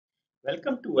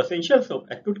Welcome to Essentials of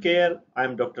Acute Care. I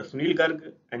am Dr. Sunil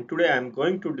Garg and today I am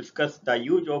going to discuss the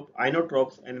use of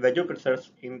inotropes and vasopressors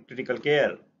in critical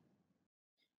care.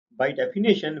 By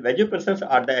definition, vasopressors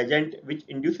are the agent which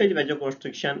induces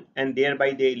vasoconstriction and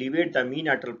thereby they elevate the mean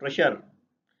arterial pressure.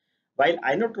 While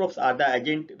inotropes are the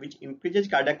agent which increases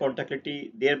cardiac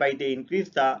contractility, thereby they increase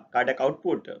the cardiac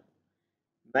output.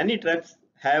 Many drugs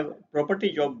have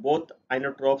properties of both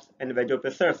inotropes and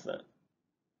vasopressors.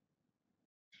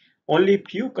 Only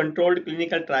few controlled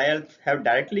clinical trials have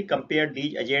directly compared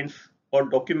these agents or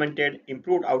documented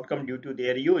improved outcome due to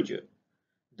their use.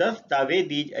 Thus, the way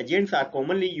these agents are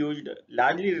commonly used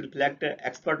largely reflect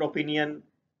expert opinion,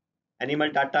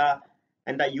 animal data,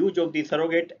 and the use of the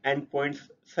surrogate endpoints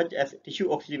such as tissue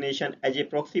oxygenation as a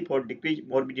proxy for decreased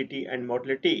morbidity and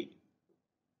mortality.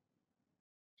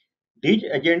 These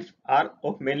agents are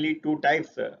of mainly two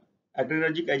types,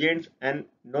 adrenergic agents and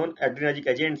non-adrenergic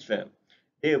agents.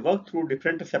 They work through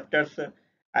different receptors.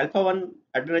 Alpha-1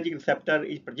 adrenergic receptor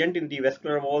is present in the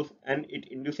vascular walls and it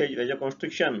induces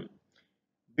vasoconstriction.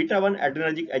 Beta-1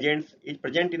 adrenergic agents is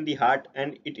present in the heart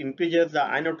and it increases the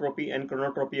inotropy and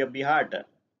chronotropy of the heart.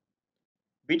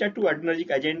 Beta-2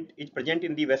 adrenergic agent is present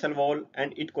in the vessel wall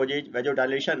and it causes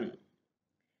vasodilation.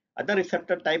 Other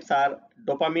receptor types are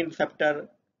dopamine receptor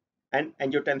and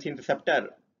angiotensin receptor.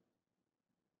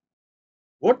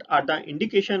 What are the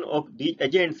indications of these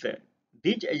agents?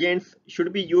 These agents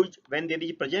should be used when there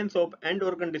is presence of end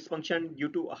organ dysfunction due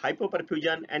to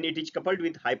hypoperfusion and it is coupled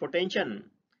with hypotension.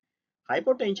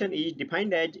 Hypotension is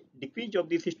defined as decrease of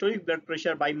the systolic blood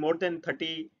pressure by more than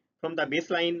 30 from the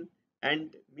baseline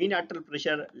and mean arterial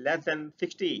pressure less than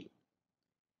 60.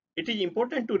 It is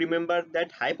important to remember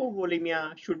that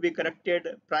hypovolemia should be corrected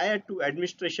prior to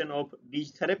administration of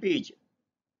these therapies.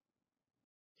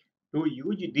 To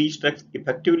use these drugs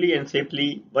effectively and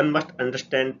safely, one must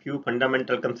understand few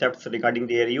fundamental concepts regarding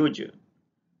their use.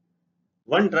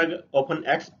 One drug often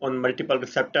acts on multiple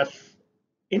receptors.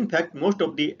 In fact, most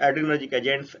of the adrenergic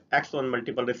agents acts on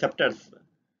multiple receptors.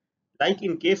 Like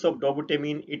in case of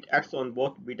dobutamine, it acts on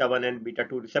both beta-1 and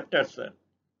beta-2 receptors.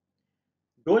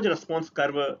 Dose response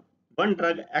curve, one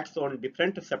drug acts on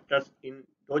different receptors in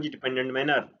dose-dependent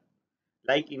manner.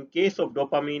 Like in case of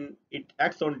dopamine, it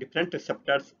acts on different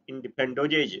receptors in different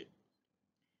dosage.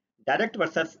 Direct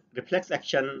versus reflex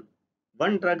action.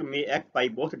 One drug may act by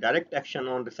both direct action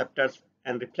on receptors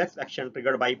and reflex action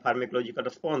triggered by pharmacological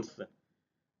response.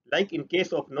 Like in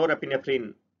case of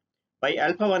norepinephrine, by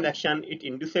alpha-1 action, it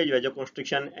induces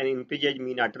vasoconstriction and increases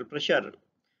mean arterial pressure.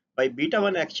 By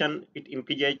beta-1 action, it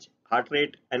increases heart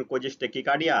rate and causes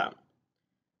tachycardia.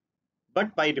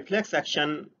 But by reflex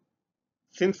action,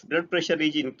 since blood pressure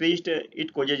is increased,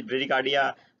 it causes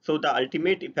bradycardia, so the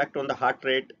ultimate effect on the heart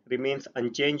rate remains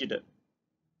unchanged.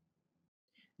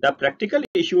 The practical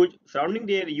issues surrounding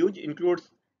their use includes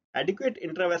adequate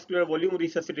intravascular volume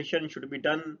resuscitation should be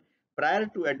done prior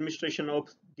to administration of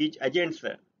these agents.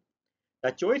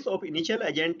 The choice of initial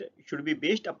agent should be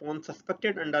based upon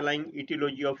suspected underlying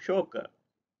etiology of shock.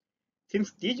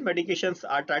 Since these medications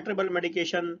are titrable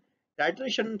medication,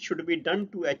 titration should be done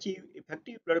to achieve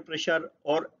effective blood pressure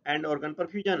or end organ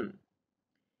perfusion.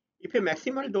 If a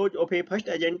maximal dose of a first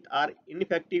agent are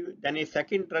ineffective, then a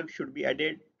second drug should be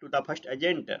added to the first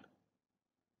agent.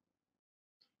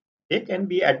 They can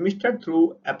be administered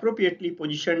through appropriately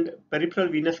positioned peripheral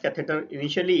venous catheter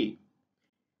initially.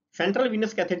 Central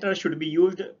venous catheter should be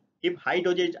used if high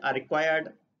doses are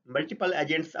required, multiple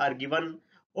agents are given,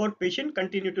 or patient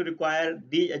continue to require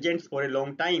these agents for a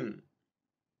long time.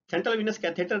 Central venous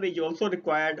catheter is also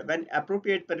required when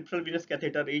appropriate peripheral venous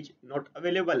catheter is not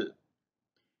available.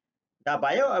 The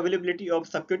bioavailability of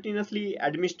subcutaneously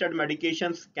administered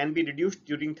medications can be reduced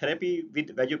during therapy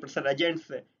with vasopressor agents,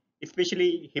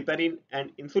 especially heparin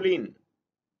and insulin.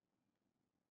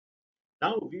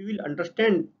 Now we will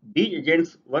understand these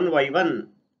agents one by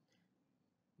one.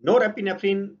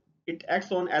 Nor-Epinephrine, it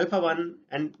acts on alpha-1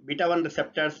 and beta-1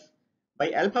 receptors. By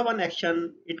alpha-1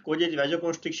 action, it causes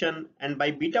vasoconstriction, and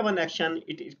by beta-1 action,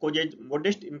 it causes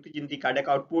modest increase in the cardiac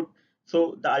output.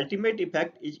 So the ultimate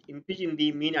effect is increase in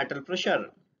the mean arterial pressure.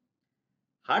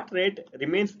 Heart rate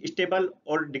remains stable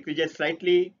or decreases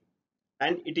slightly,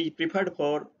 and it is preferred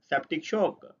for septic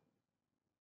shock.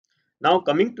 Now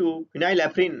coming to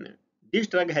phenylephrine, this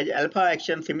drug has alpha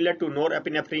action similar to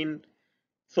norepinephrine,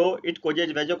 so it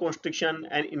causes vasoconstriction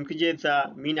and increases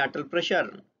the mean arterial pressure.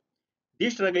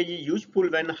 This drug is useful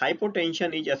when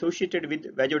hypotension is associated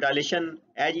with vasodilation,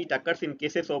 as it occurs in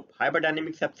cases of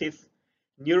hyperdynamic sepsis,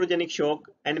 neurogenic shock,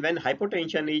 and when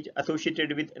hypotension is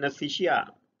associated with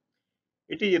anesthesia.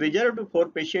 It is reserved for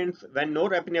patients when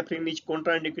norepinephrine is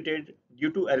contraindicated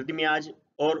due to arrhythmias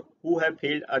or who have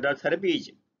failed other therapies.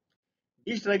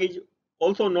 This drug is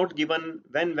also not given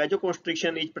when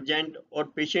vasoconstriction is present or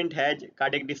patient has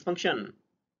cardiac dysfunction.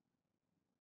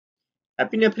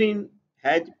 Epinephrine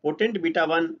has potent beta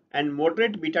 1 and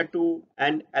moderate beta 2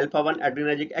 and alpha 1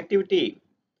 adrenergic activity.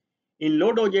 In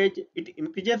low dosage, it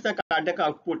increases the cardiac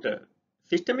output.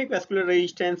 Systemic vascular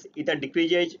resistance either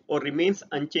decreases or remains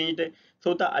unchanged,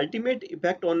 so the ultimate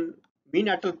effect on mean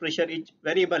arterial pressure is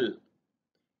variable.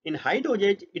 In high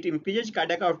dosage, it increases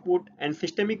cardiac output and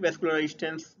systemic vascular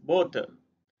resistance both.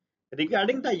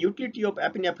 Regarding the utility of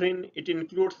epinephrine, it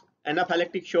includes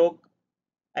anaphylactic shock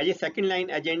as a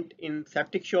second-line agent in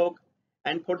septic shock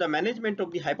and for the management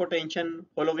of the hypotension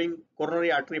following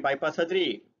coronary artery bypass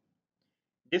surgery.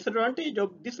 Disadvantage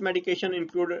of this medication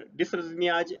include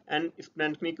dysrhythmias and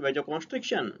spasmodic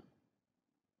vasoconstriction.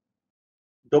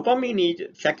 Dopamine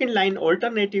is second-line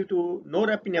alternative to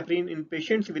norepinephrine in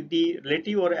patients with the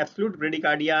relative or absolute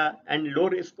bradycardia and low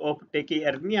risk of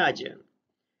tachyarrhythmias.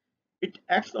 It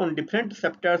acts on different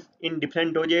receptors in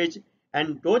different dosage,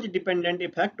 and dose-dependent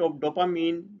effect of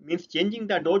dopamine means changing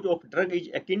the dose of drug is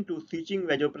akin to switching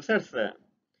vasopressors.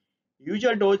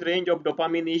 Usual dose range of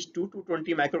dopamine is 2 to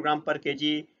 20 microgram per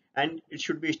kg, and it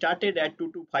should be started at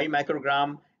 2 to 5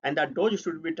 microgram, and the dose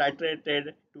should be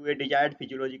titrated to a desired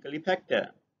physiological effect.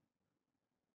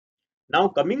 Now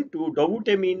coming to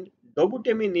dobutamine,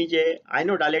 dobutamine is a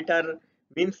inodilator,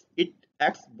 means it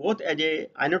acts both as a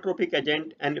inotropic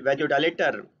agent and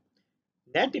vasodilator.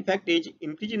 Net effect is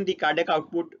increase in the cardiac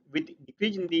output with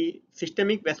decrease in the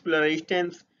systemic vascular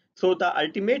resistance. So the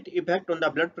ultimate effect on the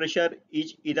blood pressure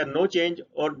is either no change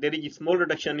or there is a small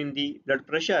reduction in the blood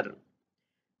pressure.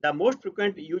 The most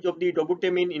frequent use of the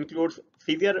dobutamine includes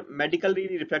severe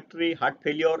medically refractory heart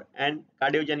failure and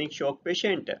cardiogenic shock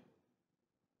patient.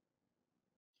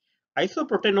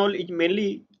 Isoproterenol is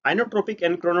mainly inotropic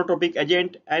and chronotropic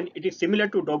agent and it is similar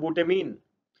to dobutamine.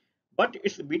 But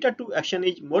its beta 2 action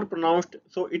is more pronounced,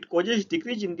 so it causes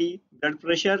decrease in the blood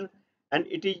pressure and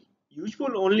it is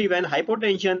useful only when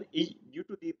hypotension is due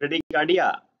to the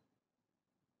bradycardia.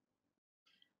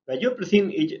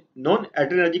 Vasopressin is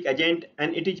non-adrenergic agent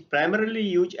and it is primarily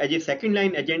used as a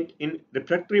second-line agent in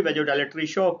refractory vasodilatory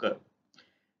shock.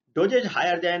 Doses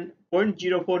higher than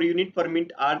 0.04 unit per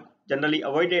minute are generally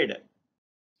avoided.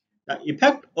 The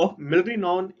effect of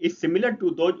milrinone is similar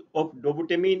to those of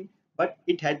dobutamine, but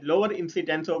it has lower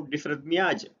incidence of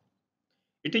dysrhythmias.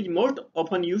 It is most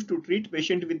often used to treat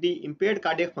patients with the impaired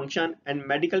cardiac function and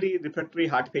medically refractory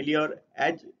heart failure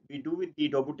as we do with the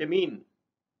dobutamine.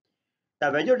 The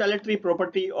vasodilatory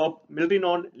property of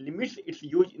milrinone limits its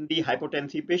use in the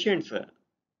hypotensive patients.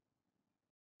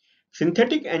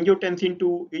 Synthetic angiotensin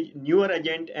II is newer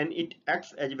agent and it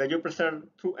acts as vasopressor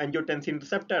through angiotensin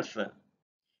receptors.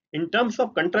 In terms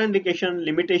of contraindication,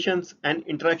 limitations, and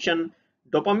interaction,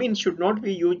 dopamine should not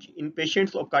be used in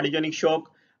patients of cardiogenic shock.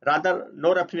 Rather,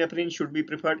 norepinephrine should be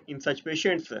preferred in such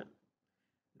patients. The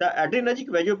adrenergic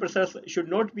vasopressors should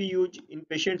not be used in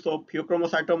patients of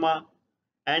pheochromocytoma,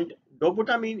 and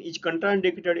dobutamine is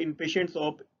contraindicated in patients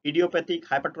of idiopathic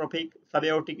hypertrophic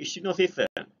subaortic stenosis.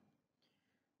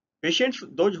 Patients,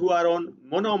 those who are on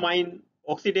monoamine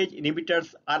oxidase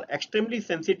inhibitors, are extremely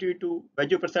sensitive to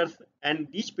vasopressors, and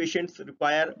these patients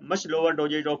require much lower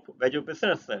dosage of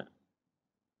vasopressors.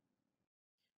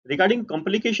 Regarding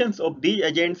complications of these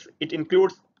agents, it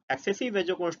includes excessive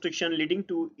vasoconstriction leading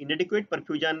to inadequate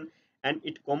perfusion, and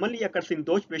it commonly occurs in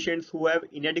those patients who have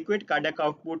inadequate cardiac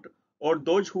output or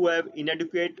those who have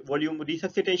inadequate volume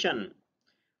resuscitation.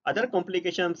 Other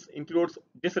complications include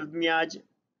dysrhythmias,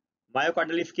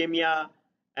 myocardial ischemia,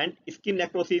 and skin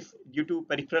necrosis due to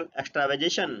peripheral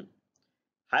extravasation.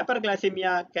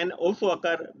 Hyperglycemia can also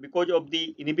occur because of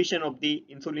the inhibition of the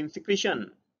insulin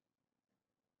secretion.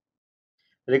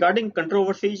 Regarding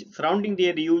controversies surrounding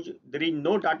their use, there is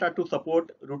no data to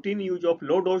support routine use of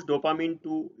low-dose dopamine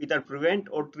to either prevent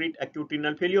or treat acute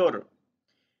renal failure.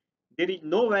 There is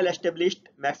no well-established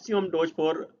maximum dose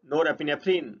for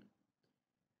norepinephrine,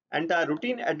 and the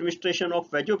routine administration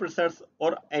of vasopressors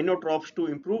or inotropes to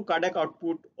improve cardiac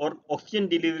output or oxygen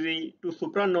delivery to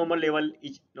supranormal level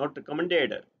is not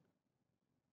recommended.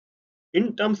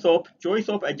 In terms of choice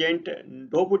of agent,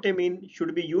 dobutamine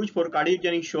should be used for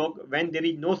cardiogenic shock when there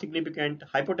is no significant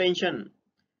hypotension.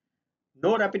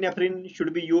 Norepinephrine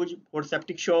should be used for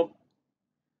septic shock.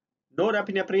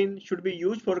 Norepinephrine should be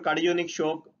used for cardiogenic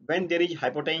shock when there is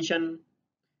hypotension,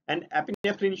 and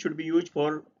epinephrine should be used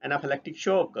for anaphylactic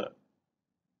shock.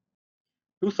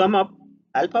 To sum up,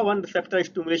 alpha 1 receptor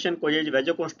stimulation causes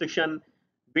vasoconstriction,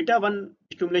 beta 1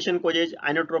 stimulation causes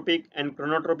inotropic and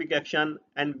chronotropic action,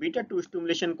 and beta 2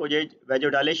 stimulation causes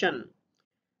vasodilation.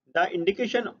 The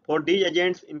indication for these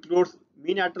agents includes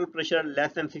mean arterial pressure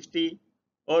less than 60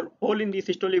 or fall in the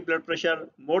systolic blood pressure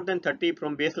more than 30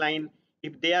 from baseline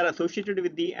if they are associated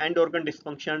with the end organ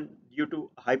dysfunction due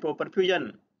to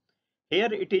hypoperfusion. Here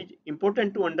it is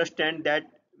important to understand that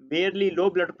merely low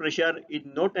blood pressure is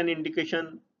not an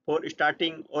indication for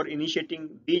starting or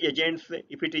initiating these agents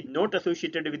if it is not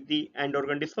associated with the end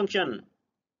organ dysfunction.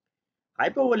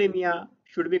 Hypovolemia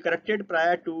should be corrected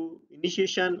prior to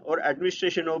initiation or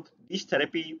administration of this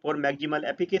therapy for maximal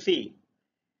efficacy,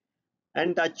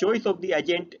 and the choice of the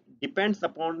agent depends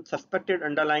upon suspected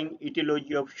underlying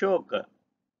etiology of shock.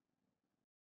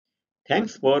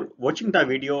 Thanks for watching the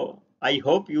video. I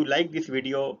hope you like this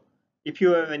video. If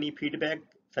you have any feedback,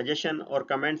 suggestion or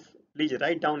comments, please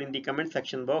write down in the comment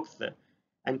section box,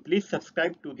 and please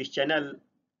subscribe to this channel.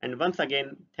 And once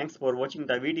again, thanks for watching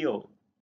the video.